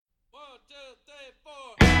The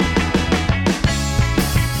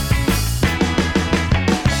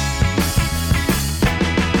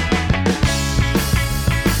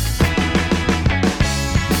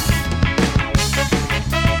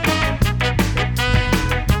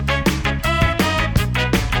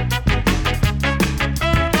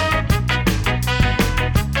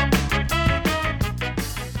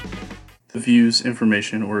views,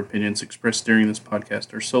 information, or opinions expressed during this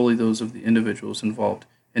podcast are solely those of the individuals involved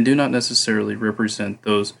and do not necessarily represent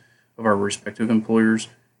those of our respective employers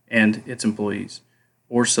and its employees,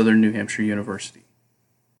 or Southern New Hampshire University.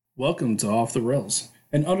 Welcome to Off the Rails,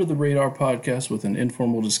 an under-the-radar podcast with an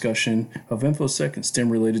informal discussion of InfoSec and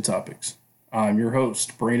STEM-related topics. I'm your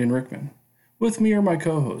host, Brandon Rickman. With me are my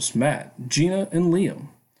co-hosts, Matt, Gina, and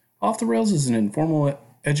Liam. Off the Rails is an informal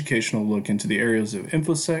educational look into the areas of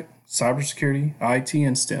InfoSec, cybersecurity, IT,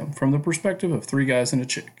 and STEM from the perspective of three guys and a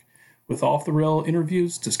chick, with off-the-rail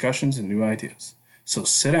interviews, discussions, and new ideas. So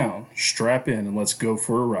sit down, strap in, and let's go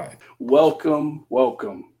for a ride. Welcome.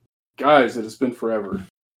 Guys, it has been forever.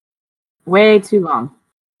 Way too long.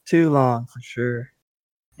 Too long, for sure.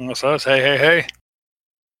 What's us? Hey.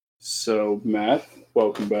 So, Matt,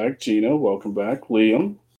 welcome back. Gina, welcome back.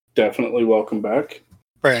 Liam, definitely welcome back.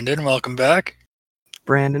 Brandon, welcome back.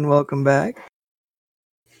 Brandon, welcome back.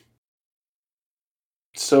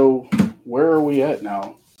 So, where are we at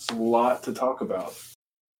now? It's a lot to talk about.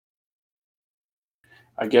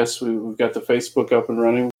 I guess we've got the Facebook up and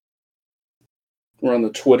running. We're on the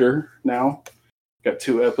Twitter now. Got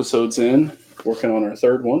 2 episodes in, working on our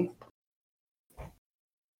 3rd one.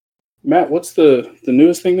 Matt, what's the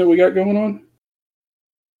newest thing that we got going on?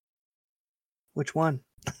 Which one?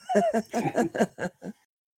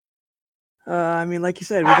 I mean, like you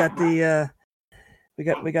said, we got the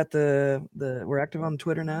we're active on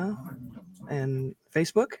Twitter now and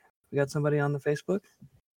Facebook. We got somebody on the Facebook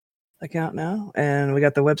account now, and we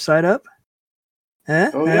got the website up. Yeah,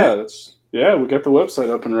 we got the website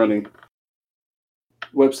up and running.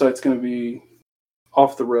 Website's going to be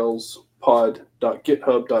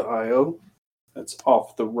offtherailspod.github.io. That's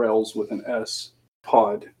off the rails with an S,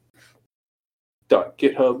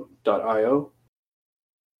 pod.github.io.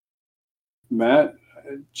 Matt,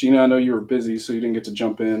 Gina, I know you were busy, so you didn't get to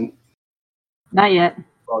jump in. Not yet.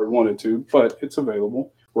 Probably wanted to, but it's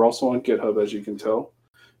available. We're also on GitHub, as you can tell.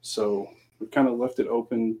 So we've kind of left it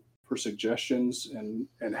open for suggestions and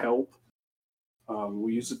help.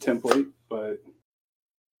 We use a template, but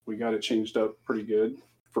we got it changed up pretty good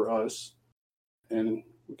for us. And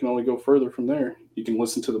we can only go further from there. You can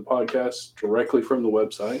listen to the podcast directly from the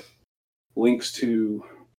website. Links to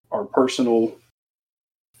our personal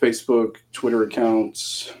Facebook, Twitter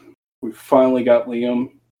accounts. We finally got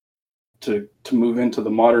Liam to move into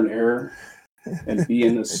the modern era and be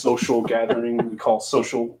in this social gathering we call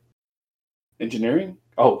social engineering.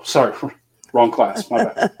 Oh, sorry. Wrong class. My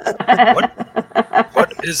bad.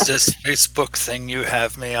 What is this Facebook thing you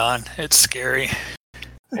have me on? It's scary.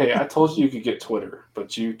 Hey, I told you could get Twitter,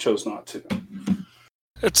 but you chose not to.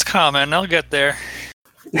 It's common. I'll get there.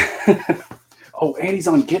 Oh, and he's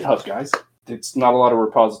on GitHub, guys. It's not a lot of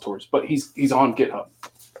repositories, but he's on GitHub.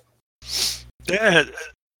 Yeah, it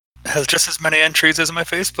has just as many entries as my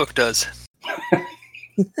Facebook does.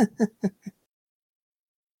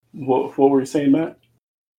 What were you saying, Matt?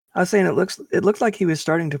 I was saying it looks like he was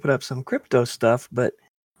starting to put up some crypto stuff, but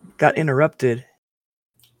got interrupted.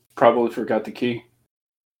 Probably forgot the key.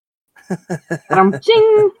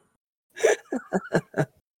 Ching!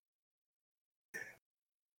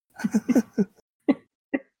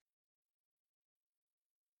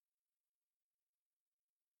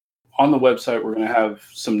 On the website, we're going to have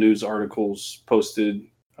some news articles posted.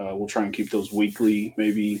 We'll try and keep those weekly.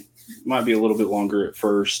 Maybe might be a little bit longer at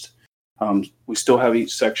first. We still have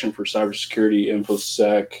each section for cybersecurity,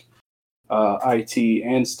 InfoSec, IT,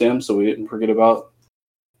 and STEM, so we didn't forget about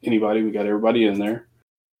anybody. We got everybody in there.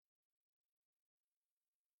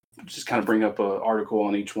 Just kind of bring up an article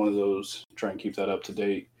on each one of those, try and keep that up to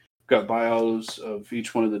date. We've got bios of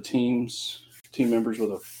each one of the team members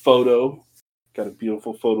with a photo. Got a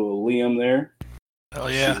beautiful photo of Liam there. Oh,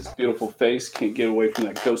 yeah. See his beautiful face. Can't get away from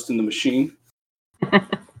that ghost in the machine.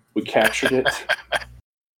 We captured it.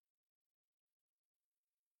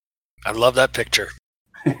 I love that picture.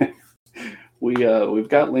 We've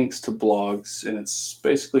got links to blogs, and it's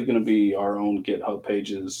basically going to be our own GitHub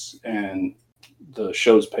pages and the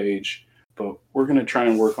show's page. But we're going to try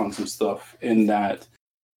and work on some stuff in that.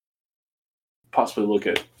 Possibly look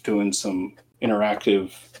at doing some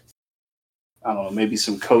interactive, I don't know, maybe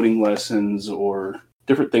some coding lessons or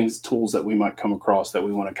different things, tools that we might come across that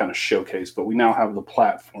we want to kind of showcase. But we now have the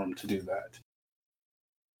platform to do that.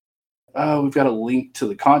 We've got a link to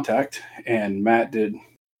the contact, and Matt did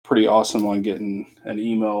pretty awesome on getting an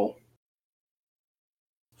email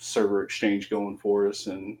server exchange going for us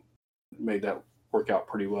and made that work out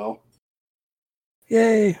pretty well.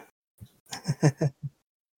 Yay!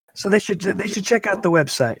 So they should check out the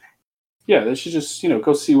website. Yeah, they should just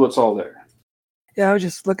go see what's all there. Yeah, I was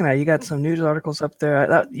just looking at it. You got some news articles up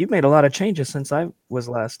there. You've made a lot of changes since I was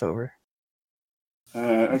last over.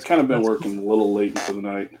 I've kind of been working a little late into the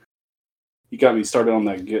night. You got me started on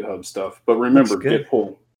that GitHub stuff, but remember, git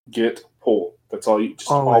pull. That's all you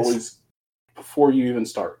just always before you even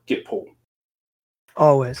start. Git pull.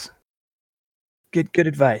 Always. Good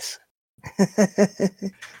advice. A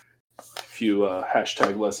few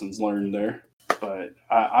hashtag lessons learned there, but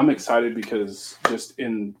I'm excited because just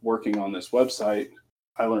in working on this website,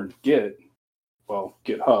 I learned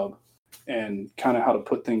GitHub, and kind of how to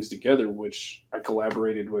put things together, which I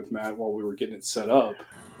collaborated with Matt while we were getting it set up.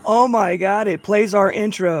 Oh my God, it plays our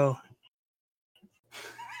intro.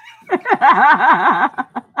 That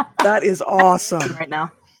is awesome. Right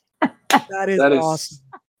now. That is awesome.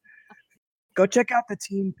 Go check out the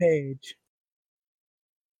team page.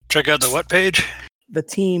 Check out the what page? The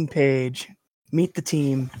team page. Meet the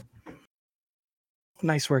team.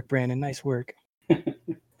 Nice work, Brandon. Nice work. You're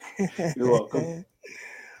welcome.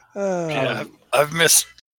 Yeah, I've missed.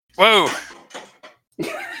 Whoa.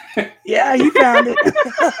 Yeah, you found it.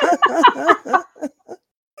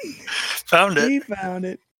 Found it. He found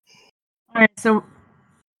it. All right, so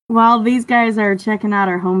while these guys are checking out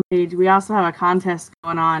our homepage, we also have a contest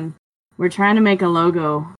going on. We're trying to make a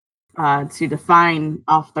logo to define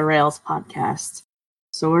Off the Rails podcast.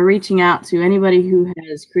 So we're reaching out to anybody who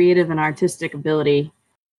has creative and artistic ability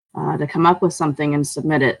to come up with something and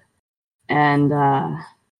submit it. And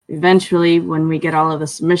eventually, when we get all of the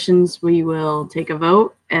submissions, we will take a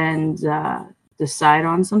vote and decide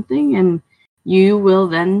on something. And you will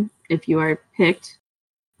then, if you are picked,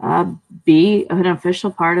 be an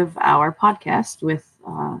official part of our podcast with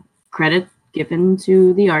credit given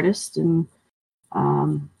to the artist. And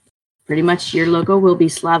pretty much your logo will be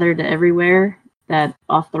slathered everywhere that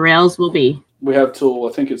Off the Rails will be. We have till,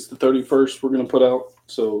 I think it's the 31st we're going to put out.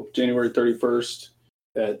 So January 31st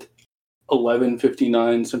at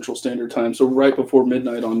 11:59 Central Standard Time. So right before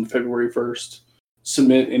midnight on February 1st.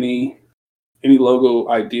 Submit any logo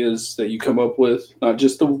ideas that you come up with, not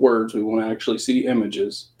just the words. We want to actually see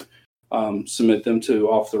images. Submit them to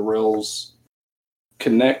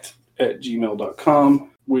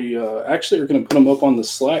offtherailsconnect@gmail.com. We actually are going to put them up on the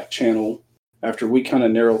Slack channel after we kind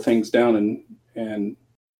of narrow things down, and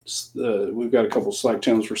we've got a couple Slack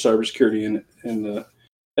channels for cybersecurity and the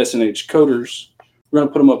SNH coders. We're going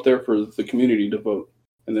to put them up there for the community to vote,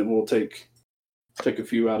 and then we'll take a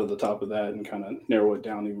few out of the top of that and kind of narrow it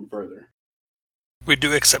down even further. We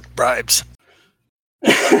do accept bribes.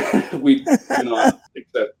 We do not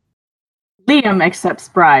accept. Liam accepts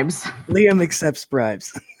bribes. Liam accepts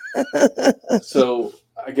bribes. So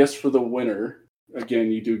I guess for the winner, again,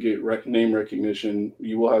 you do get name recognition.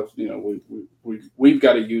 You will have, we've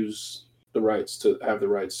got to use the rights to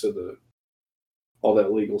all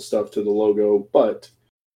that legal stuff to the logo, but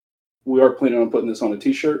we are planning on putting this on a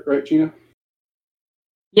t-shirt, right, Gina?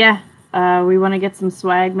 Yeah, we want to get some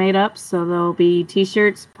swag made up, so there'll be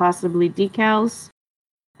t-shirts, possibly decals,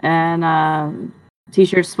 and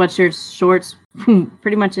t-shirts, sweatshirts, shorts,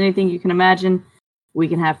 pretty much anything you can imagine, we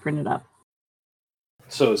can have printed up.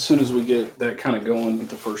 So as soon as we get that kind of going with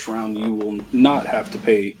the first round, you will not have to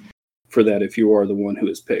pay for that if you are the one who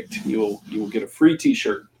is picked. You will get a free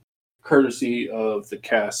t-shirt, courtesy of the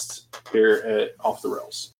cast here at Off the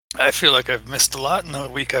Rails. I feel like I've missed a lot in the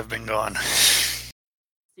week I've been gone.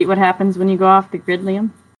 See what happens when you go off the grid,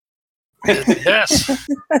 Liam? Yes.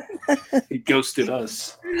 He ghosted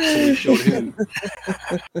us, so we showed him.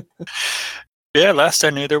 Yeah, last I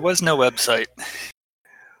knew there was no website.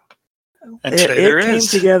 And today It there came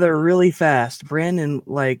is. together really fast. Brandon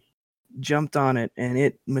jumped on it, and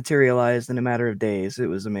it materialized in a matter of days. It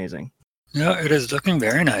was amazing. Yeah, it is looking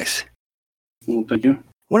very nice. Well, thank you.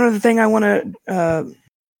 One other thing I want to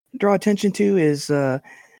draw attention to is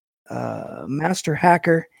Master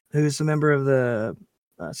Hacker, who's a member of the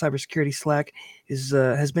cybersecurity Slack,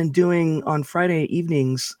 has been doing on Friday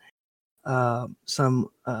evenings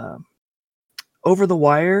some over the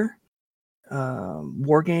wire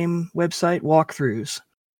wargame website walkthroughs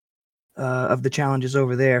of the challenges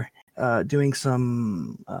over there, doing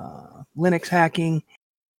some Linux hacking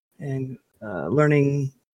and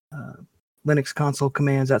learning Linux console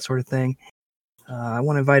commands, that sort of thing. I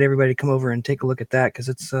want to invite everybody to come over and take a look at that because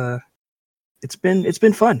it's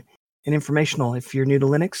been fun and informational. If you're new to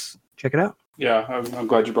Linux, check it out. Yeah, I'm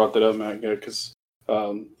glad you brought that up, Matt, because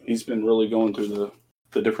he's been really going through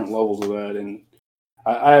the different levels of that. And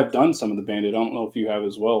I have done some of the Bandit. I don't know if you have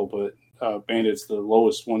as well, but Bandit's the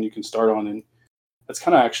lowest one you can start on. And that's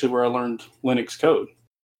kind of actually where I learned Linux code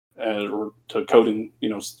or to coding,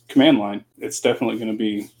 command line. It's definitely going to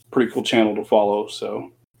be a pretty cool channel to follow.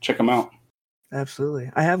 So check them out.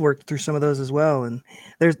 Absolutely. I have worked through some of those as well. And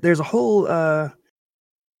there's a whole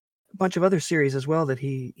bunch of other series as well that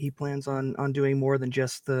he plans on doing more than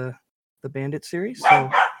just the Bandit series. So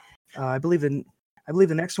I believe the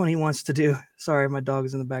next one he wants to do. Sorry, my dog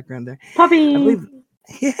is in the background there. Puppy.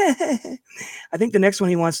 I think the next one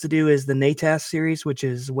he wants to do is the NATAS series, which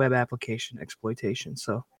is web application exploitation.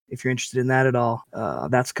 So if you're interested in that at all,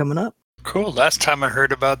 that's coming up. Cool. Last time I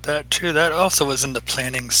heard about that too, that also was in the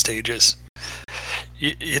planning stages.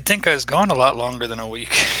 You'd think I was gone a lot longer than a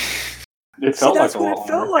week. It felt like a lot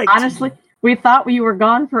longer. Honestly, we thought we were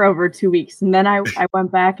gone for over 2 weeks, and then I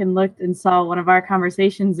went back and looked and saw one of our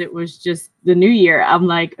conversations. It was just the new year. I'm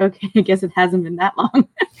like, okay, I guess it hasn't been that long.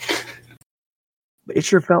 But it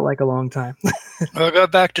sure felt like a long time. Well, I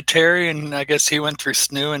got back to Terry, and I guess he went through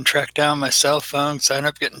SNU and tracked down my cell phone, so I ended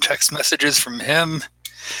up getting text messages from him,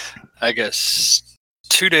 I guess,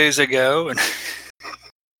 2 days ago. And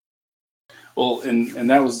well, and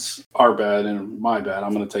that was our bad and my bad.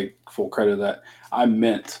 I'm going to take full credit of that. I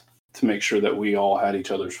meant to make sure that we all had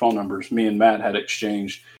each other's phone numbers. Me and Matt had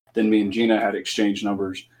exchanged. Then me and Gina had exchanged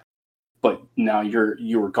numbers. But now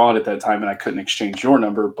you were gone at that time, and I couldn't exchange your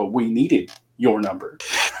number, but we needed your number.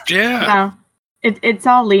 Yeah. No, it's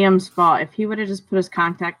all Liam's fault. If he would have just put his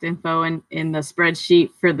contact info in the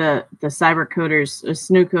spreadsheet for the cyber coders,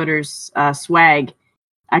 SNU coders swag,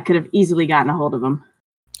 I could have easily gotten a hold of him.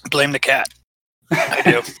 Blame the cat. I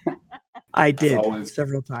do. I did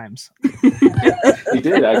several times. You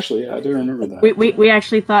did, actually. I do remember that. We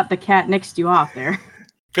actually thought the cat nixed you off there.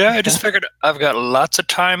 Yeah, I just figured I've got lots of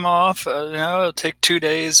time off. It'll take 2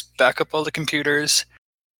 days, back up all the computers,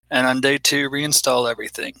 and on day 2, reinstall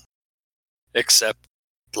everything. Except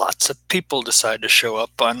lots of people decide to show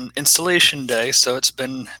up on installation day, so it's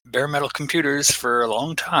been bare metal computers for a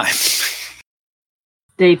long time.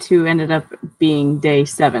 Day 2 ended up being day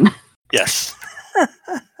 7. Yes.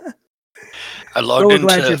 I logged into.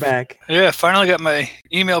 Glad you're back. Yeah, finally got my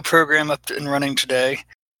email program up and running today.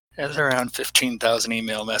 There's around 15,000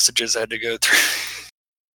 email messages I had to go through.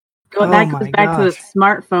 Well, that goes back to the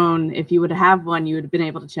smartphone. If you would have one, you would have been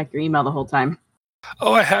able to check your email the whole time.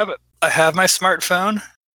 Oh, I have it. I have my smartphone,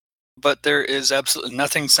 but there is absolutely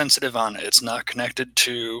nothing sensitive on it. It's not connected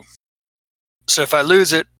to. So if I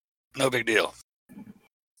lose it, no big deal.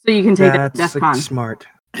 So you can take it to That's DEF CON. Smart.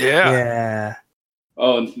 Yeah.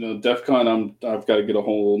 Oh, no, DEF CON, I've got to get a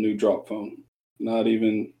whole new drop phone. Not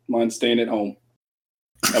even mine staying at home.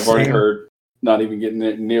 I've already heard not even getting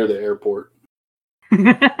it near the airport.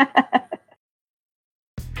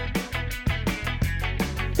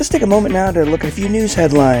 Let's take a moment now to look at a few news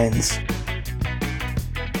headlines.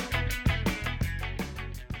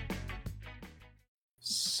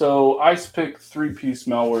 So, IcePick 3-piece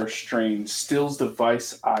malware strain steals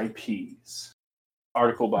device IPs.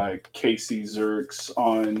 Article by Casey Zerks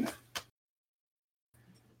on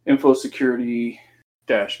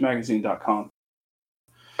infosecurity-magazine.com.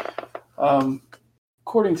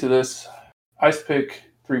 According to this, IcePick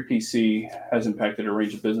 3PC has impacted a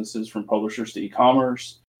range of businesses from publishers to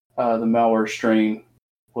e-commerce. The malware strain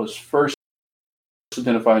was first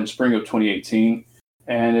identified in spring of 2018,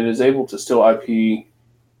 and it is able to steal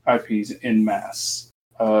IPs en masse.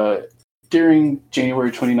 During January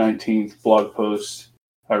 2019 blog post,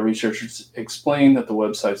 researchers explained that the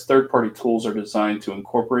website's third-party tools are designed to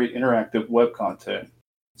incorporate interactive web content,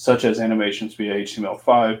 such as animations via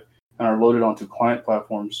HTML5, and are loaded onto client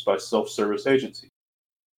platforms by self-service agencies.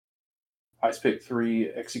 IcePick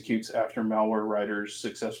 3 executes after malware writers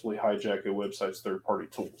successfully hijack a website's third-party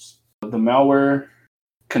tools. The malware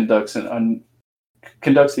conducts the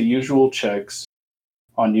usual checks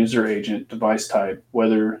on user agent, device type,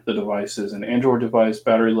 whether the device is an Android device,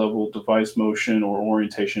 battery level, device motion, or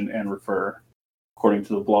orientation, and refer, according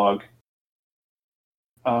to the blog.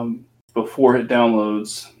 Before it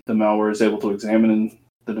downloads, the malware is able to examine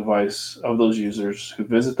the device of those users who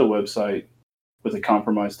visit the website with a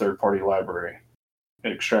compromised third-party library.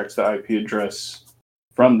 It extracts the IP address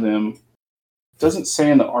from them. It doesn't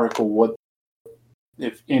say in the article what,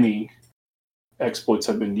 if any, exploits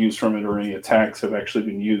have been used from it or any attacks have actually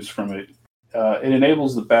been used from it. It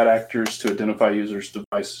enables the bad actors to identify users'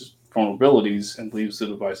 device vulnerabilities and leaves the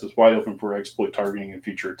devices wide open for exploit targeting and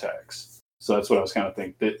future attacks. So that's what I was kind of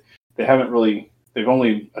thinking. That they've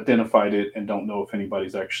only identified it and don't know if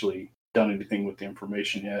anybody's actually done anything with the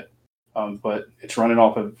information yet. But it's running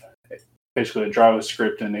off of basically a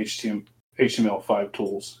JavaScript and HTML5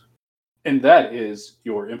 tools. And that is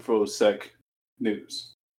your InfoSec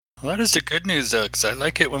news. Well, that is the good news, though, because I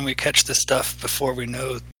like it when we catch the stuff before we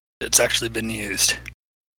know it's actually been used.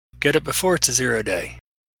 Get it before it's a 0 day.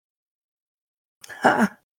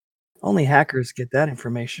 Ha! Only hackers get that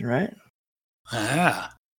information, right?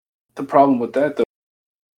 Ah. The problem with that,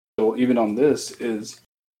 though, even on this, is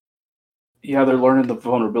they're learning the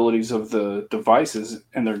vulnerabilities of the devices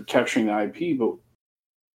and they're capturing the IP, but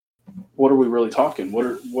what are we really talking?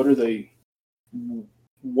 What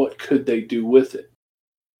could they do with it?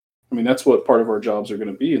 I mean, that's what part of our jobs are going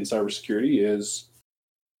to be in cybersecurity is,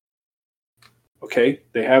 okay,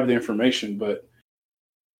 they have the information, but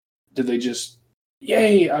did they just,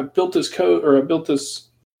 yay, I built this code or I built this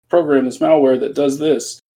program, this malware that does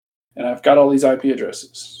this, and I've got all these IP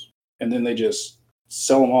addresses, and then they just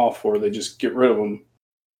sell them off or they just get rid of them,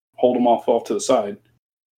 hold them off to the side.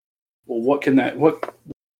 Well,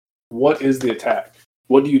 what is the attack?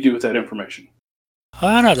 What do you do with that information?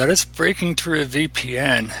 I don't know, that is breaking through a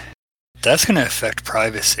VPN. That's going to affect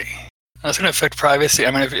privacy. I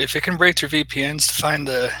mean, if it can break through VPNs to find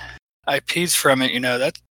the IPs from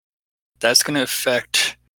it, that's going to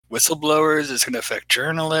affect whistleblowers. It's going to affect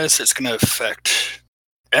journalists. It's going to affect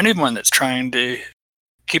anyone that's trying to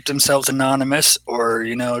keep themselves anonymous or,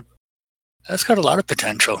 that's got a lot of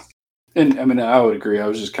potential. And I mean, I would agree. I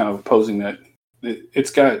was just kind of opposing that.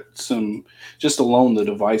 It's got some, just alone the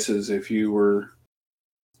devices, if you were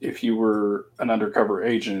an undercover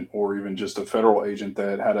agent or even just a federal agent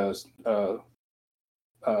that had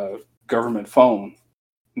a government phone,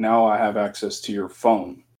 now I have access to your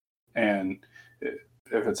phone. And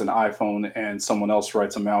if it's an iPhone and someone else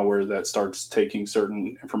writes a malware that starts taking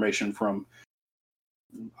certain information from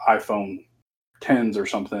iPhone 10s or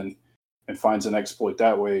something and finds an exploit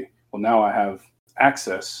that way, well, now I have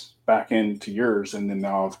access back into yours, and then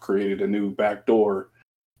now I've created a new backdoor.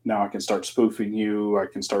 Now I can start spoofing you. I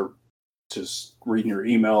can start just reading your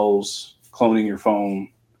emails, cloning your phone.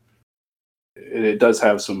 It does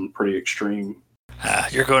have some pretty extreme.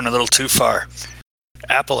 You're going a little too far.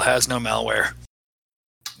 Apple has no malware.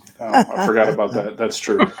 Oh, I forgot about that. That's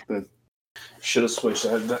true. Should have switched.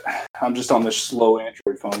 I'm just on this slow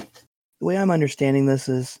Android phone. The way I'm understanding this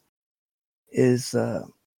is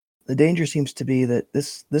the danger seems to be that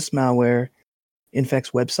this malware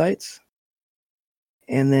infects websites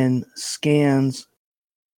and then scans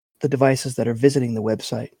the devices that are visiting the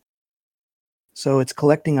website. So it's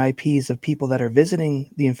collecting IPs of people that are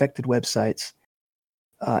visiting the infected websites,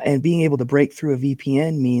 and being able to break through a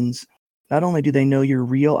VPN means not only do they know your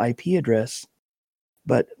real IP address,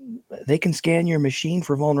 but they can scan your machine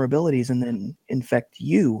for vulnerabilities and then infect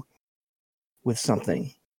you with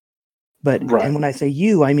something. But right. And when I say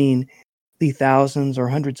you, I mean the thousands or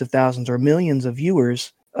hundreds of thousands or millions of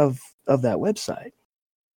viewers of that website.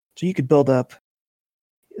 So you could build up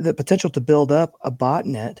the potential to build up a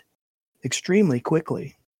botnet extremely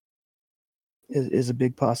quickly is a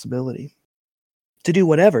big possibility. To do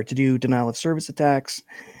whatever, to do denial of service attacks,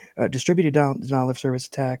 distributed denial of service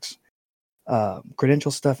attacks,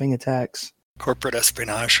 credential stuffing attacks. Corporate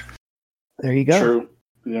espionage. There you go. True.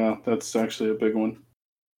 Yeah, that's actually a big one.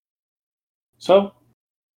 So,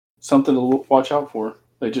 something to watch out for.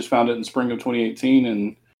 They just found it in spring of 2018,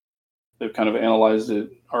 and they've kind of analyzed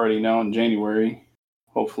it already now in January.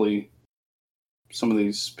 Hopefully, some of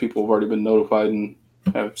these people have already been notified and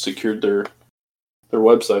have secured their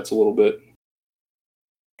websites a little bit.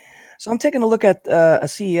 So I'm taking a look at a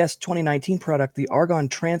CES 2019 product, the Argon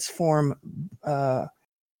Transform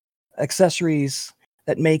accessories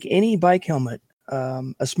that make any bike helmet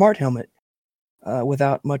a smart helmet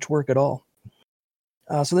without much work at all.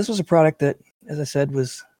 So this was a product that, as I said,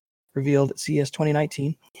 was revealed at CES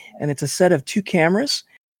 2019, and it's a set of 2 cameras.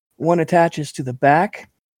 One attaches to the back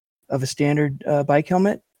of a standard bike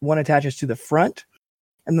helmet, one attaches to the front,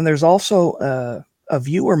 and then there's also a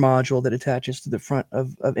viewer module that attaches to the front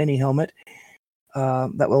of any helmet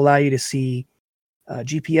that will allow you to see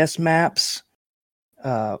GPS maps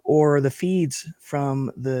or the feeds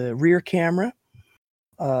from the rear camera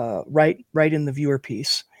right in the viewer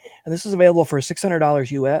piece. And this is available for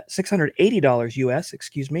 $680 US,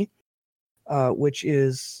 which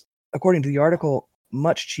is, according to the article,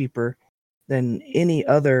 much cheaper than any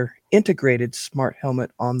other integrated smart helmet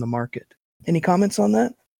on the market. Any comments on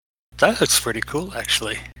that? That looks pretty cool,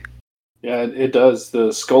 actually. Yeah, it does.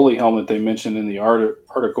 The Scully helmet they mentioned in the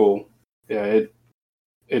article, yeah,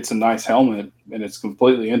 it's a nice helmet and it's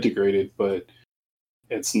completely integrated, but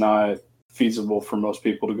it's not feasible for most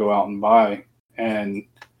people to go out and buy. And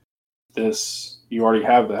you already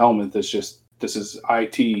have the helmet. This is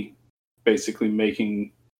IT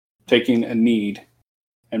basically taking a need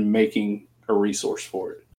and making a resource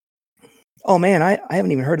for it. Oh man, I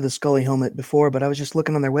haven't even heard of the Scully helmet before, but I was just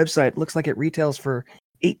looking on their website. It looks like it retails for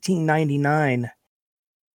 $18.99.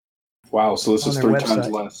 Wow, so this is 3 times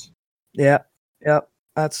less. Yeah,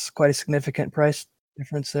 that's quite a significant price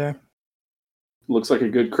difference there. Looks like a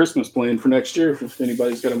good Christmas plan for next year. If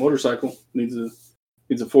anybody's got a motorcycle, needs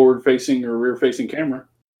a forward-facing or rear-facing camera.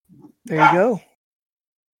 There you go.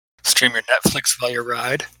 Stream your Netflix while you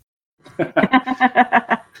ride.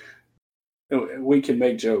 We can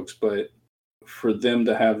make jokes, but for them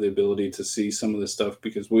to have the ability to see some of this stuff,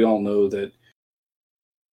 because we all know that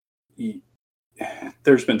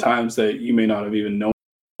there's been times that you may not have even known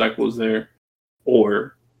the motorcycle was there,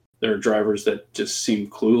 or there are drivers that just seem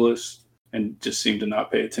clueless and just seem to not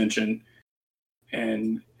pay attention.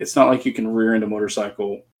 And it's not like you can rear end a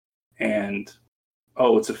motorcycle and,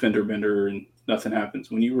 it's a fender bender and nothing happens.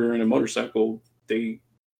 When you rear end a motorcycle, you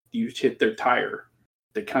hit their tire.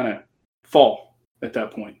 They kind of fall at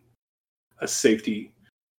that point. A safety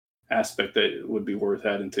aspect that would be worth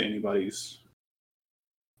adding to anybody's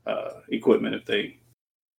equipment if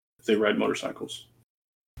they ride motorcycles.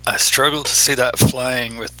 I struggle to see that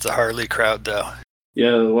flying with the Harley crowd, though.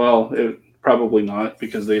 Yeah, well, probably not,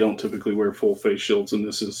 because they don't typically wear full face shields, and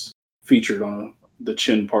this is featured on the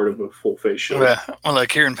chin part of a full face shield. Yeah, well,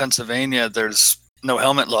 like here in Pennsylvania, there's no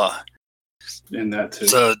helmet law. And that too.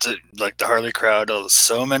 So, like the Harley crowd,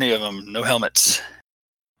 so many of them, no helmets.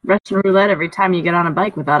 Russian roulette every time you get on a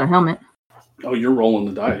bike without a helmet. Oh, you're rolling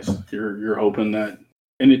the dice. You're hoping that,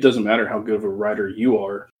 and it doesn't matter how good of a rider you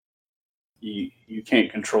are. You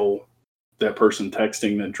can't control that person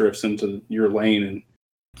texting that drifts into your lane. And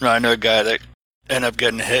I know a guy that ended up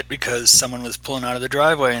getting hit because someone was pulling out of the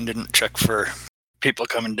driveway and didn't check for people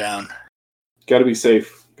coming down. Got to be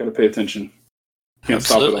safe. Got to pay attention. Can't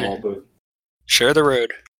Absolutely. Stop it all, but share the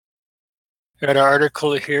road. Got an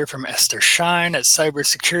article here from Esther Shine at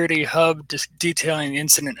Cybersecurity Hub detailing the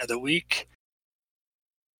incident of the week.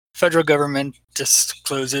 Federal government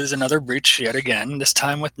discloses another breach yet again, this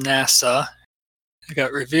time with NASA. It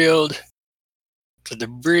got revealed that the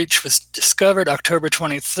breach was discovered October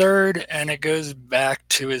 23rd, and it goes back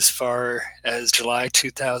to as far as July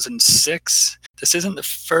 2006. This isn't the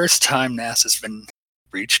first time NASA's been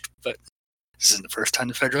breached, but this isn't the first time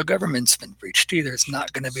the federal government's been breached either. It's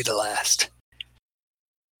not going to be the last.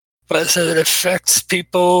 But so it affects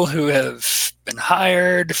people who have been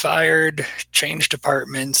hired, fired, changed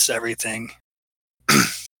departments, everything. I'm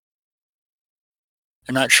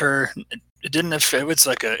not sure. It didn't affect, it was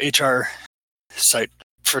like a HR site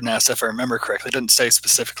for NASA, if I remember correctly. It didn't say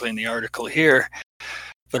specifically in the article here,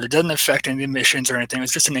 but it doesn't affect any emissions or anything.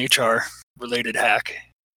 It's just an HR-related hack.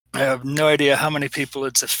 I have no idea how many people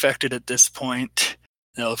it's affected at this point.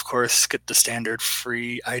 They'll, of course, get the standard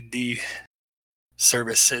free ID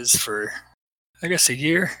services for, I guess, a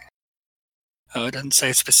year. Oh, it doesn't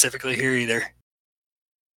say specifically here either.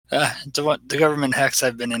 The government hacks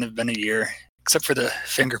I've been in have been a year, except for the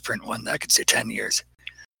fingerprint one. I could say 10 years.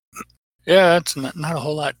 Yeah, it's not a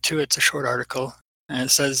whole lot to it. It's a short article. And it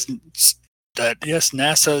says that, yes,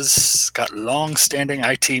 NASA's got long-standing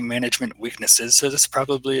IT management weaknesses, so this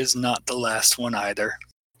probably is not the last one either.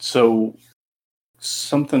 So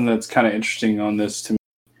something that's kind of interesting on this to me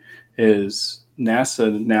is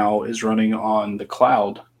NASA now is running on the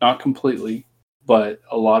cloud, not completely, but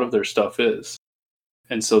a lot of their stuff is.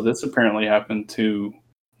 And so this apparently happened to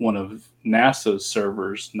one of NASA's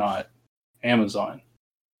servers, not Amazon.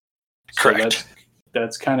 So Correct.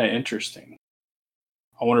 That's kind of interesting.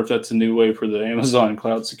 I wonder if that's a new way for the Amazon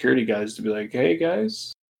cloud security guys to be like, hey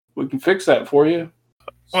guys, we can fix that for you.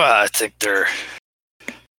 Well, I think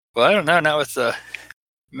I don't know, now with the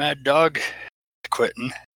Mad Dog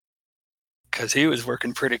quitting, because he was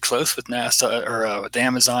working pretty close with NASA or with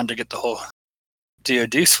Amazon to get the whole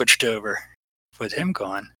DoD switched over with him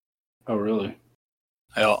gone. Oh, really?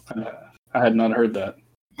 I had not heard that.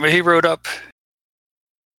 He wrote up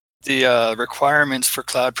the requirements for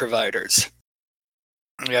cloud providers.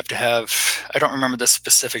 You have to have, I don't remember the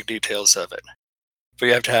specific details of it, but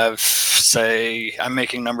you have to have, say, I'm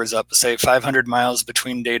making numbers up, say 500 miles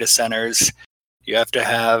between data centers. You have to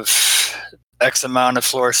have X amount of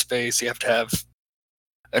floor space. You have to have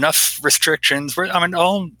enough restrictions. It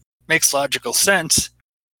all makes logical sense,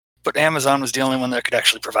 but Amazon was the only one that could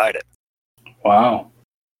actually provide it. Wow.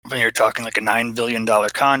 When you're talking like a $9 billion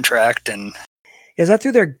contract, and is that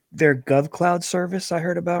through their GovCloud service I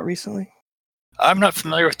heard about recently? I'm not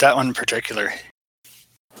familiar with that one in particular.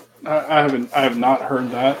 I have not heard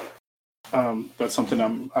that. That's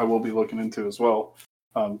something I will be looking into as well,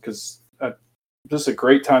 because this is a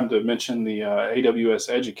great time to mention the AWS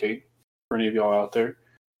Educate for any of y'all out there.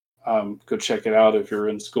 Go check it out if you're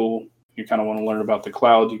in school. You kind of want to learn about the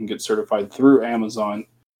cloud. You can get certified through Amazon.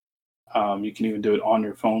 You can even do it on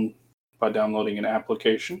your phone by downloading an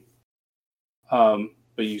application. But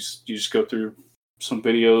you just go through some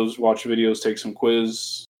videos, watch videos, take some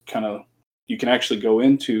quiz. You can actually go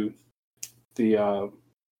into the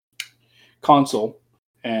console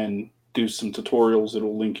and do some tutorials.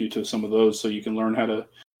 It'll link you to some of those, so you can learn how to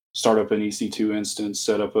start up an EC2 instance,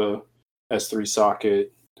 set up a S3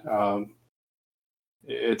 socket.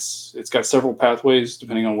 It's got several pathways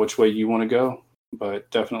depending on which way you want to go, but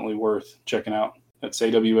definitely worth checking out. That's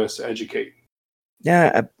AWS Educate.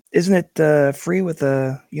 Yeah, isn't it free with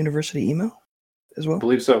a university email as well? I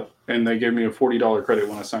believe so. And they gave me a $40 credit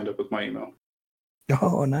when I signed up with my email.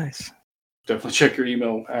 Oh, nice. Definitely check your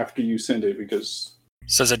email after you send it, because...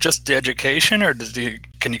 So is it just the education, or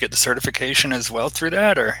can you get the certification as well through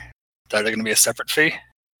that, or is that going to be a separate fee?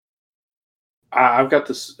 I've got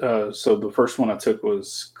this. So the first one I took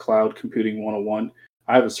was Cloud Computing 101.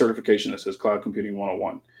 I have a certification that says Cloud Computing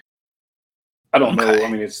 101. I don't know. I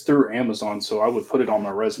mean, it's through Amazon, so I would put it on my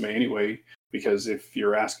resume anyway, because if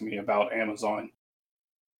you're asking me about Amazon,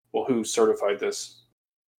 well, who certified this?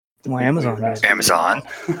 Well, Amazon. Amazon.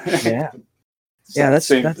 Yeah. Yeah,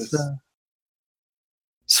 that's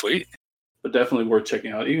sweet. But definitely worth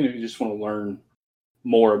checking out, even if you just want to learn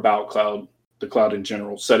more about cloud, the cloud in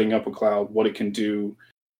general, setting up a cloud, what it can do,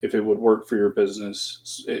 if it would work for your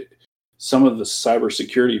business. Some of the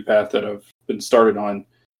cybersecurity path that I've been started on,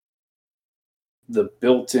 the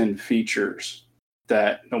built-in features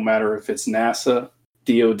that no matter if it's NASA,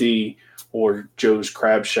 DoD, or Joe's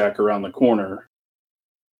Crab Shack around the corner,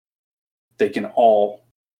 they can all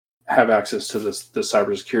have access to the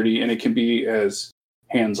cybersecurity, and it can be as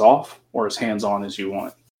hands-off or as hands-on as you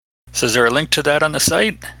want. So is there a link to that on the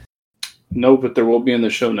site? No, but there will be in the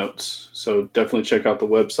show notes. So definitely check out the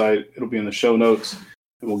website. It'll be in the show notes,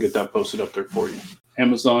 and we'll get that posted up there for you.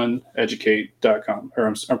 AmazonEducate.com,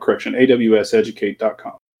 or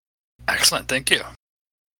AWSEducate.com. Excellent, thank you.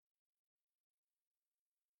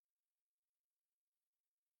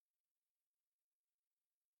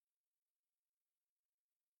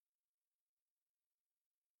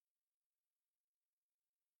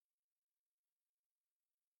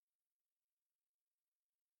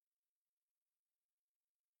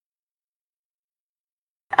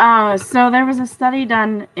 So there was a study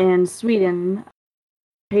done in Sweden,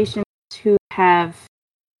 patients who have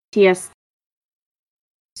PTSD.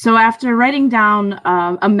 So after writing down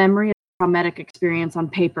a memory of a traumatic experience on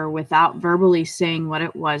paper without verbally saying what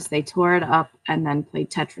it was, they tore it up and then played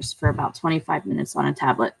Tetris for about 25 minutes on a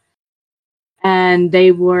tablet. And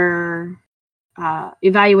they were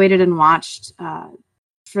evaluated and watched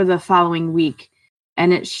for the following week.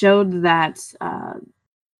 And it showed that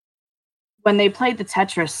when they played the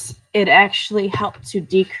Tetris, it actually helped to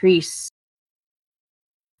decrease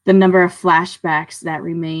the number of flashbacks that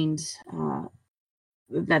remained,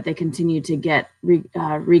 that they continued to get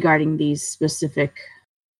regarding these specific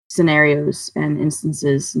scenarios and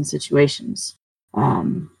instances and situations.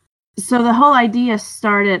 So the whole idea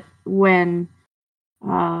started when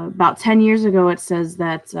about 10 years ago, it says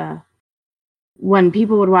that when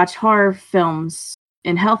people would watch horror films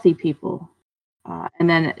in healthy people, and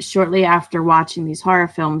then shortly after watching these horror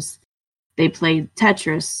films, they played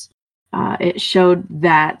Tetris, it showed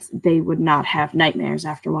that they would not have nightmares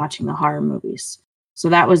after watching the horror movies. So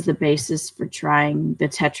that was the basis for trying the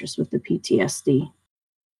Tetris with the PTSD.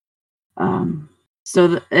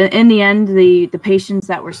 In the end, the patients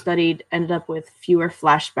that were studied ended up with fewer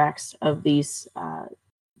flashbacks of these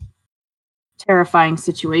terrifying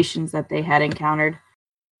situations that they had encountered.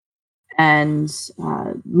 And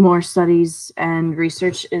more studies and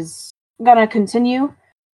research is going to continue.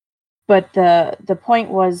 But the point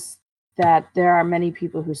was that there are many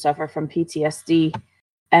people who suffer from PTSD,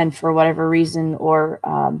 and for whatever reason, or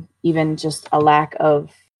even just a lack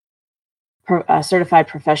of certified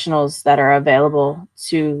professionals that are available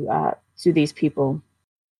to these people,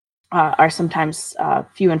 are sometimes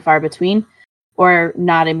few and far between, or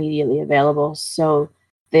not immediately available. So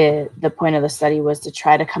the point of the study was to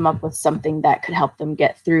try to come up with something that could help them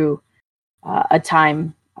get through a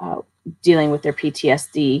time dealing with their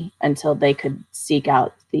PTSD until they could seek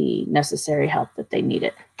out the necessary help that they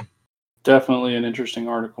needed. Definitely an interesting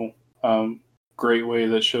article. Great way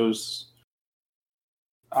that shows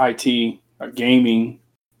IT, gaming,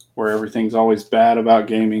 where everything's always bad about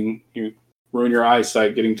gaming. You ruin your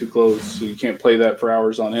eyesight getting too close, so you can't play that for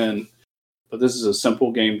hours on end. But this is a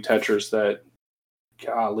simple game, Tetris, that,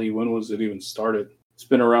 golly, when was it even started? It's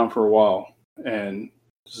been around for a while, and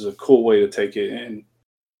this is a cool way to take it and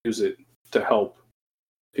use it to help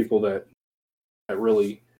people that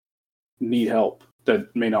really need help,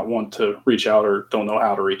 that may not want to reach out or don't know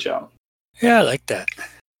how to reach out. Yeah, I like that.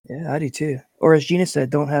 Yeah, I do too. Or as Gina said,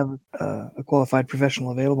 don't have a qualified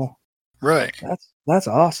professional available. Right. That's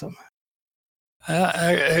awesome.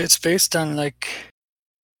 It's based on like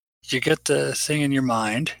you get the thing in your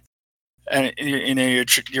mind, and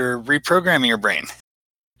you're reprogramming your brain.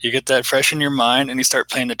 You get that fresh in your mind, and you start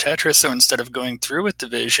playing the Tetris. So instead of going through with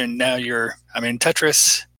division, now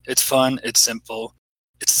Tetris. It's fun. It's simple.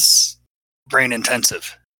 It's brain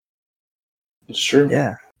intensive. It's true.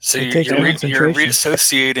 Yeah. So you're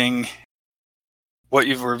reassociating what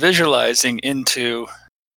you were visualizing into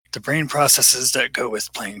the brain processes that go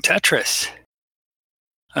with playing Tetris.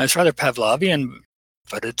 It's rather Pavlovian,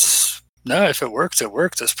 but if it works, it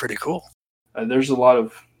works. It's pretty cool. There's a lot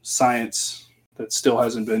of science that still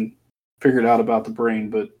hasn't been figured out about the brain,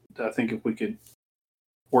 but I think if we could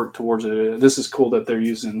work towards it, this is cool that they're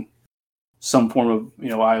using some form of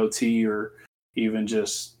IoT or even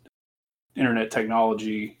just internet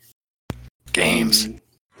technology, games,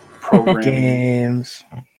 programming, games,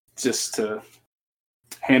 just to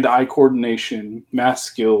hand-eye coordination, math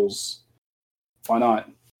skills. Why not?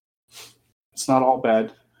 It's not all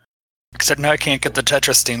bad. Except now I can't get the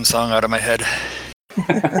Tetris theme song out of my head.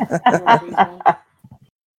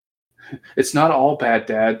 It's not all bad,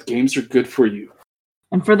 Dad. Games are good for you.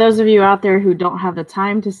 And for those of you out there who don't have the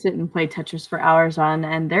time to sit and play Tetris for hours on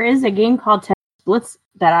end, there is a game called Tetris Blitz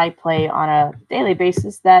that I play on a daily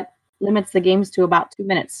basis that limits the games to about 2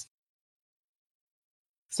 minutes.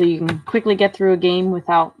 So you can quickly get through a game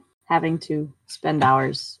without having to spend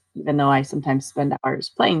hours, even though I sometimes spend hours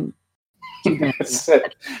playing 2 minutes.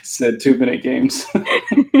 said 2-minute games.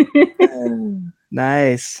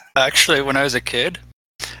 Nice. Actually, when I was a kid,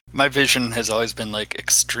 my vision has always been like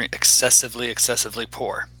excessively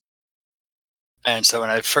poor. And so when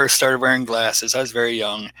I first started wearing glasses, I was very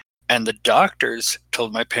young, and the doctors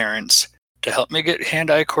told my parents to help me get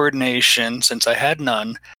hand-eye coordination since I had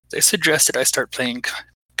none. They suggested I start playing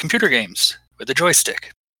computer games with a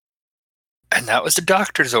joystick. And that was the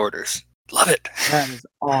doctor's orders. Love it. That is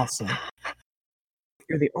awesome.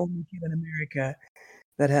 You're the only kid in America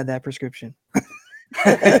that had that prescription.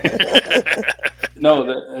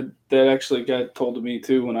 No, that actually got told to me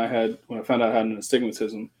too when I found out I had an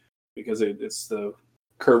astigmatism, because it's the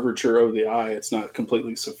curvature of the eye. It's not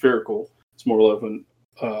completely spherical. It's more of an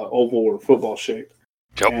oval or football shape.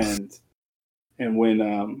 Yep. And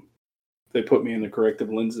when they put me in the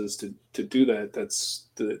corrective lenses to do that,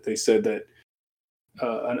 they said that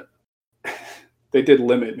they did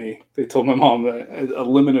limit me. They told my mom that a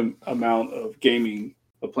limited amount of playing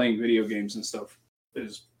video games and stuff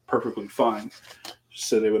is perfectly fine.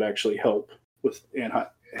 So they would actually help with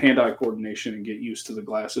hand-eye coordination and get used to the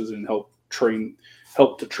glasses and help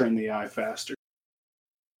to train the eye faster.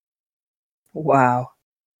 Wow.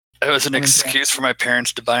 It was an excuse for my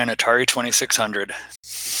parents to buy an Atari 2600.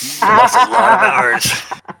 That's a lot of hours.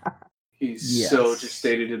 He's so just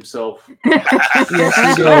stated himself.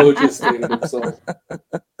 So just stated himself.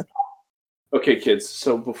 Okay, kids.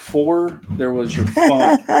 So before there was your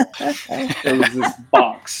phone, there was this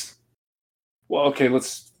box. Well, okay,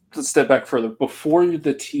 let's step back further. Before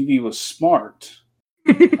the TV was smart.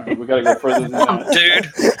 All right, we gotta go further than that. Dude,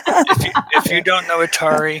 if you don't know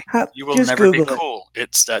Atari, you will never be cool.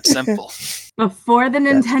 It's that simple. Before the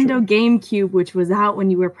Nintendo GameCube, which was out when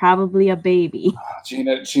you were probably a baby.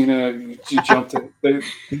 Gina, you jumped it.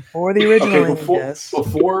 Before the original,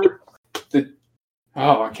 before the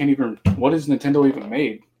I can't even. What is Nintendo even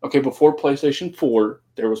made? Okay, before PlayStation 4,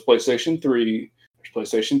 there was PlayStation 3, there's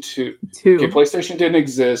PlayStation 2. Okay, PlayStation didn't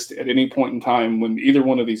exist at any point in time when either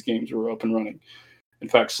one of these games were up and running. In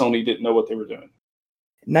fact, Sony didn't know what they were doing.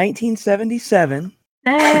 1977,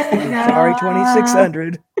 Atari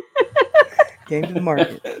 2600 came to the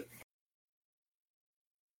market.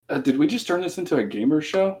 Did we just turn this into a gamer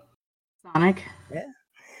show? Sonic. Yeah.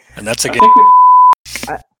 And that's a game.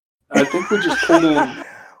 I think we just pulled in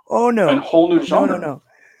a whole new genre. No.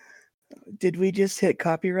 Did we just hit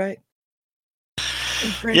copyright?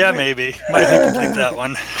 Yeah, maybe. Might have to bleep that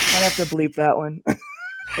one. I'll have to bleep that one.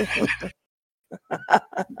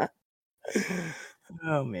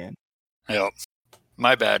 Oh, man. Yep.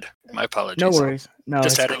 My bad. My apologies. No worries. No,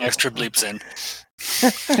 just adding extra bleeps in.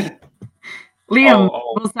 Liam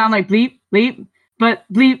will sound like bleep, bleep, but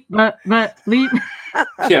bleep, but bleep.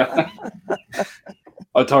 Yeah.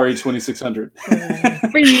 Atari 2600.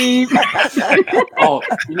 Beep. Oh,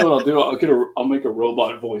 you know what I'll do? I'll make a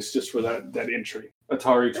robot voice just for that entry.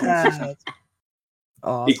 Atari 2600.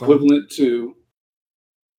 Awesome. Equivalent to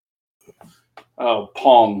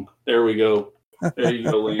Pong. There we go. There you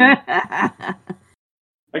go, Liam.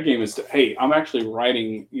 That game is. Hey, I'm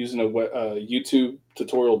actually using a YouTube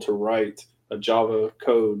tutorial to write a Java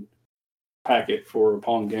code packet for a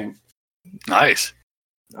Pong game. Nice.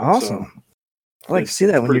 Awesome. So, I like to see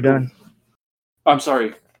that when you're done. I'm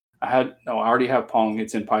sorry. I already have Pong.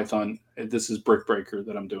 It's in Python. This is Brick Breaker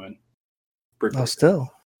that I'm doing. Brick Breaker. Oh, still.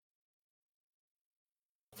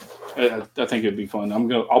 I think it'd be fun.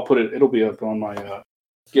 I'll put it. It'll be up on my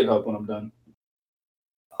GitHub when I'm done.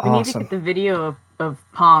 We need to Awesome. get the video of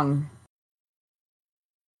Pong.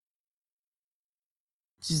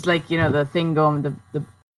 Just like, the thing going, the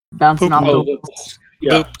bouncing off Oh, the...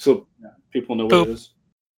 yeah. Boop. So people know what it is.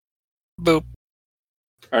 Boop.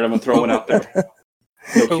 All right, I'm gonna throw one out there.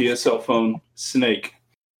 Nokia cell phone Snake.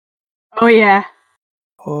 Oh, yeah.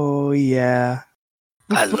 Oh, yeah.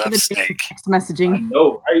 I Before love the Snake. text messaging.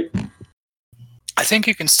 No, right? I think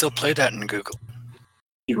you can still play that in Google.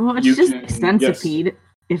 Well, it's just Centipede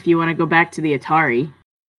if you want to go back to the Atari.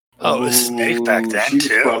 Oh, it was Snake back then, she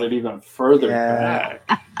too. brought it even further Yeah.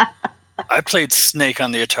 back. I played Snake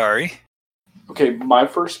on the Atari. Okay, my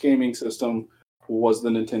first gaming system was the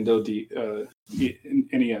Nintendo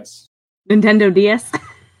NES. Nintendo DS.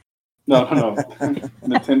 No.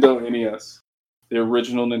 Nintendo NES. The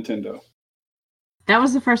original Nintendo. That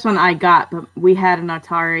was the first one I got, but we had an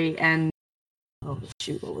Atari and... Oh,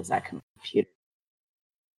 shoot, what was that computer?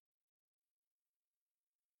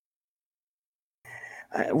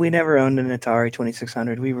 We never owned an Atari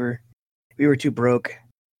 2600. We were too broke.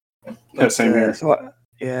 Yeah, same here. So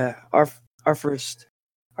our first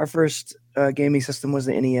gaming system was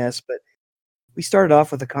the NES, but we started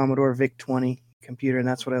off with a Commodore VIC-20 computer, and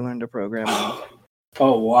that's what I learned to program on.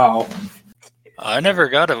 Oh, wow. I never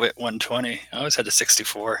got a WIT 120. I always had a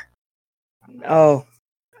 64. Oh,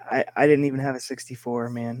 I didn't even have a 64,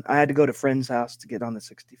 man. I had to go to friend's house to get on the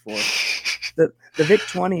 64. The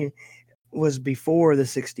VIC-20 was before the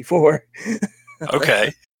 64.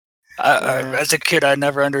 Okay. As a kid, I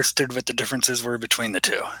never understood what the differences were between the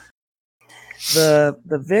two. The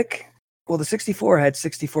VIC, well, the 64 had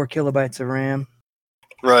 64 kilobytes of RAM,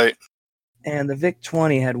 Right. and the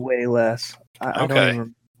VIC-20 had way less. I don't Okay. even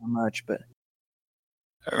remember how much, but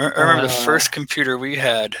I remember the first computer we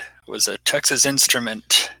had was a Texas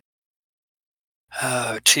Instrument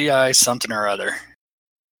TI something or other.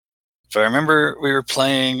 But I remember we were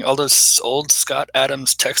playing all those old Scott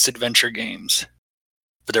Adams text adventure games,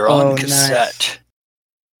 but they're all on cassette. Nice.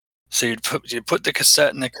 So you'd put the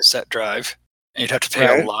cassette in the cassette drive, and you'd have to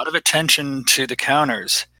pay a lot of attention to the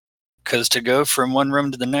counters, because to go from one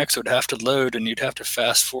room to the next would have to load, and you'd have to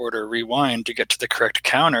fast forward or rewind to get to the correct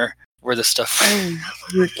counter where the stuff. Oh,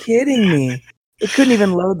 you're kidding me! It couldn't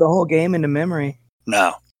even load the whole game into memory.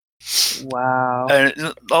 No. Wow.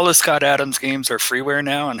 And all the Scott Adams games are freeware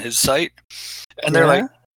now on his site, and they're like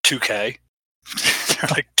 2K. They're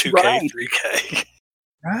like 2K, Right. 3K.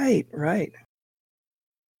 Right.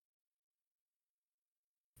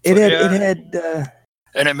 So, It had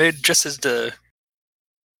And it made just as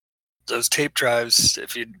those tape drives,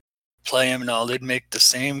 if you play them and all, they'd make the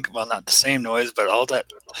same, well, not the same noise, but all that.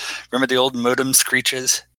 Remember the old modem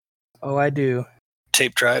screeches? Oh, I do.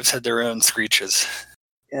 Tape drives had their own screeches.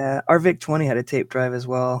 Yeah, our VIC-20 had a tape drive as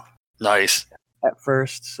well Nice. at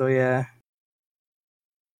first, so yeah.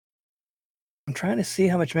 I'm trying to see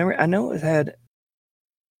how much memory. I know it had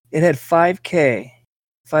 5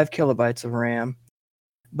 kilobytes of RAM,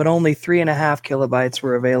 but only 3.5 kilobytes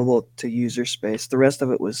were available to user space. The rest of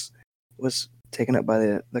it was taken up by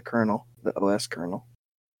the kernel, the OS kernel.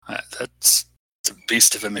 That's a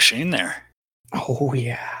beast of a machine there. Oh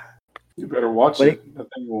yeah. You better watch But it. That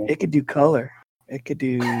thing will... It could do color. It could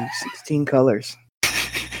do 16 colors.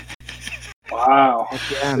 Wow.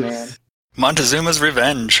 Heck yeah, man. Montezuma's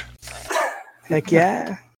Revenge. Heck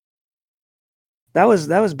yeah. That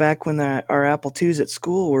was back when our Apple IIs at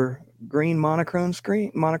school were green monochrome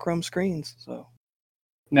screens. So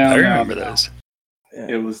No, I remember those. yeah.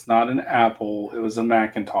 It was not an Apple. It was a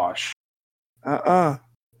Macintosh.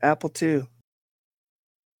 Apple II.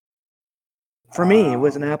 For me, it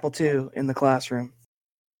was an Apple II in the classroom.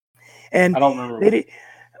 And I don't remember.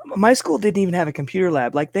 my school didn't even have a computer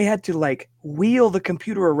lab. Like they had to wheel the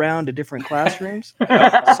computer around to different classrooms. Some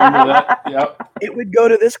of that. Yep. It would go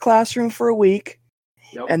to this classroom for a week,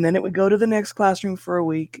 Yep. and then it would go to the next classroom for a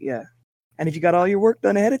week. Yeah. And if you got all your work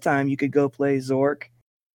done ahead of time, you could go play Zork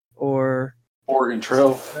or Oregon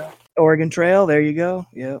Trail. Oregon Trail. There you go.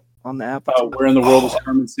 Yep, on the Apple. Where in the world is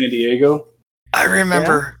Carmen Sandiego? I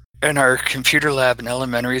remember in our computer lab in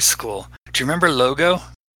elementary school. Do you remember Logo?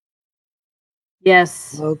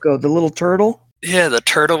 Yes. Loco, the little turtle. Yeah, the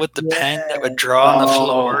turtle with the pen that would draw on the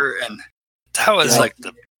floor, and that was like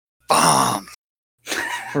the bomb.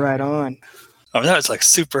 Right on. I mean, that was like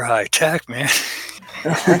super high tech, man.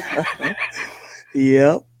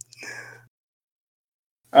 Yep.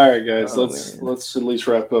 All right, guys, Oh, let's at least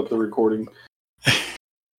wrap up the recording.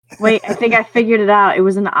 Wait, I think I figured it out. It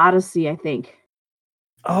was an Odyssey, I think.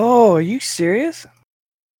 Oh, are you serious?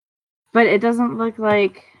 But it doesn't look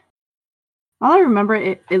like... All I remember,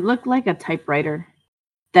 it looked like a typewriter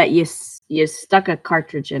that you stuck a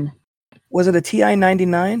cartridge in. Was it a TI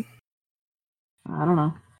 99? I don't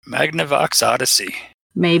know. Magnavox Odyssey.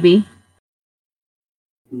 Maybe.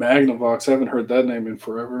 Magnavox, I haven't heard that name in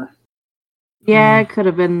forever. Yeah, it could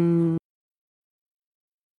have been...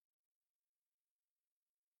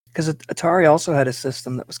 Because Atari also had a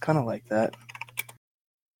system that was kind of like that.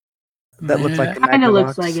 That looked like the Kind of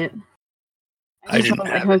looks Magnavox. like it. I just didn't don't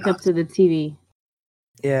have hook it. up to the TV.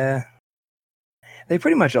 Yeah. They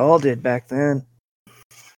pretty much all did back then.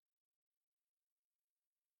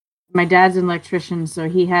 My dad's an electrician, so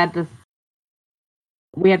he had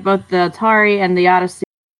we had both the Atari and the Odyssey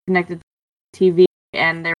connected to the TV,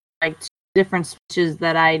 and there were like two different switches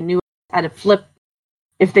that I knew how to flip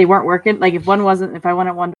if they weren't working. Like if I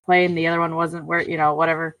wanted one to play and the other one wasn't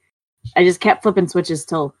whatever. I just kept flipping switches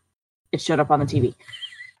till it showed up on the TV.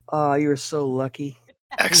 Oh, you were so lucky.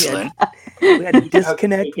 Excellent. We had to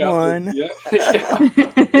disconnect one Yeah.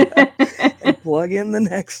 and plug in the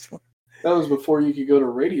next one. That was before you could go to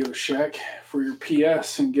Radio Shack for your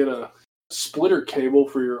PS and get a splitter cable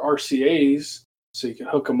for your RCAs so you can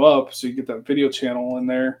hook them up so you get that video channel in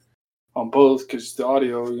there on both, because the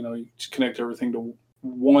audio, you just connect everything to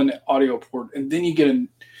one audio port, and then you get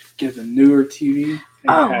a newer TV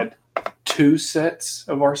and it had two sets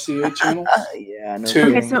of RCA channels. Yeah, no Two.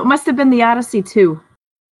 Okay, kidding. so it must have been the Odyssey 2.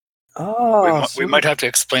 Oh, We might have to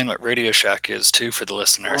explain what Radio Shack is too for the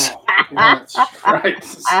listeners. Oh, yeah, that's right.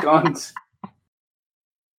 Scones.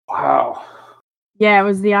 Wow. Yeah, it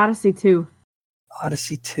was the Odyssey 2.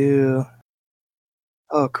 Odyssey 2.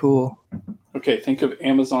 Oh, cool. Okay, think of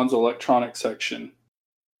Amazon's electronics section.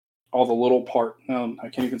 All the little no, I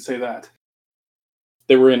can't even say that.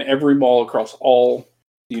 They were in every mall across all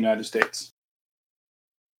the United States.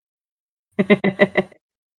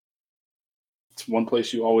 It's one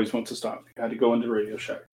place you always want to stop. You had to go into Radio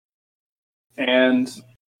Shack. And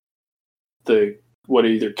either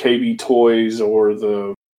KB Toys or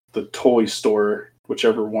the toy store,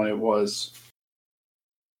 whichever one it was.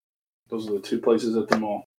 Those are the two places at the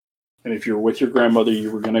mall. And if you're with your grandmother,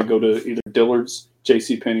 you were going to go to either Dillard's,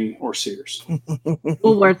 JCPenney, or Sears.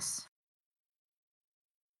 Woolworths.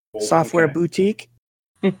 Software Okay. Boutique.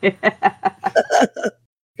 You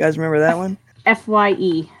guys remember that one?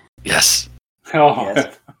 FYE. Yes. Oh,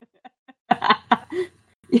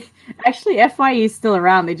 Yes. Actually, FYE is still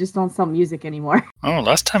around. They just don't sell music anymore. Oh,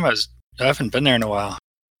 last time I haven't been there in a while.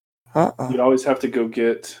 You'd always have to go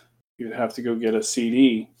get a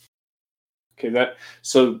CD. Okay,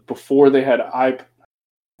 so before they had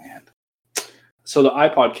so the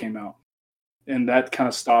iPod came out, and that kind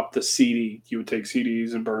of stopped the CD. You would take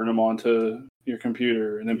CDs and burn them onto your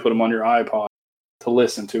computer, and then put them on your iPod to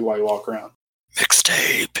listen to while you walk around.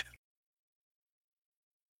 Mixtape.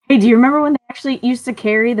 Hey, do you remember when they actually used to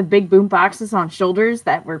carry the big boom boxes on shoulders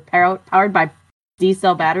that were powered by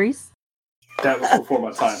D-cell batteries? That was before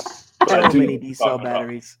my time. But I So do know many what you're D-cell talking about.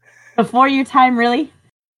 batteries. Before your time, really?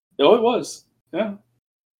 Oh, it was. Yeah.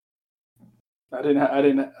 I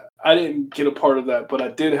didn't get a part of that, but I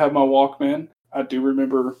did have my Walkman. I do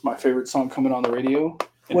remember my favorite song coming on the radio.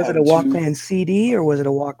 and Was it a having two- Walkman CD or was it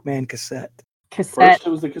a Walkman cassette? Cassette. First it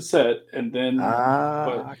was the cassette, and then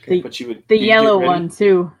Okay. but you would The you'd yellow get ready, one,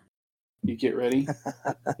 too. You get ready,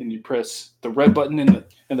 and you press the red button and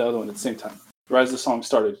the other one at the same time. Right as the song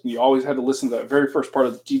started, you always had to listen to that very first part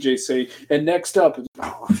of the DJ say, and next up,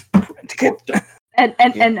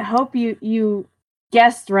 And hope you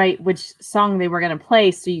guessed right which song they were going to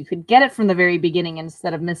play so you could get it from the very beginning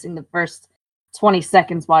instead of missing the first 20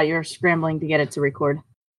 seconds while you're scrambling to get it to record. or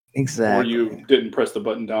Exactly. you didn't press the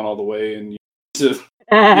button down all the way, and you just,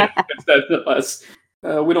 yeah, that's us.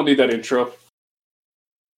 We don't need that intro.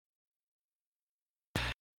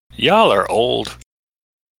 Y'all are old.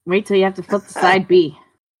 Wait till you have to flip the side B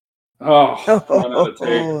Oh, run out of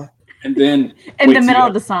tape. And then in wait the till middle you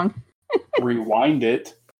of the song. rewind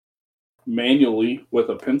it manually with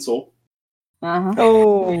a pencil. Uh-huh.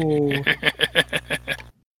 Oh,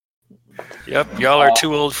 Yep, y'all are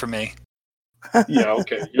too old for me. Yeah,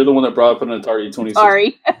 okay. You're the one that brought up an Atari 26.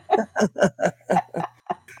 Sorry.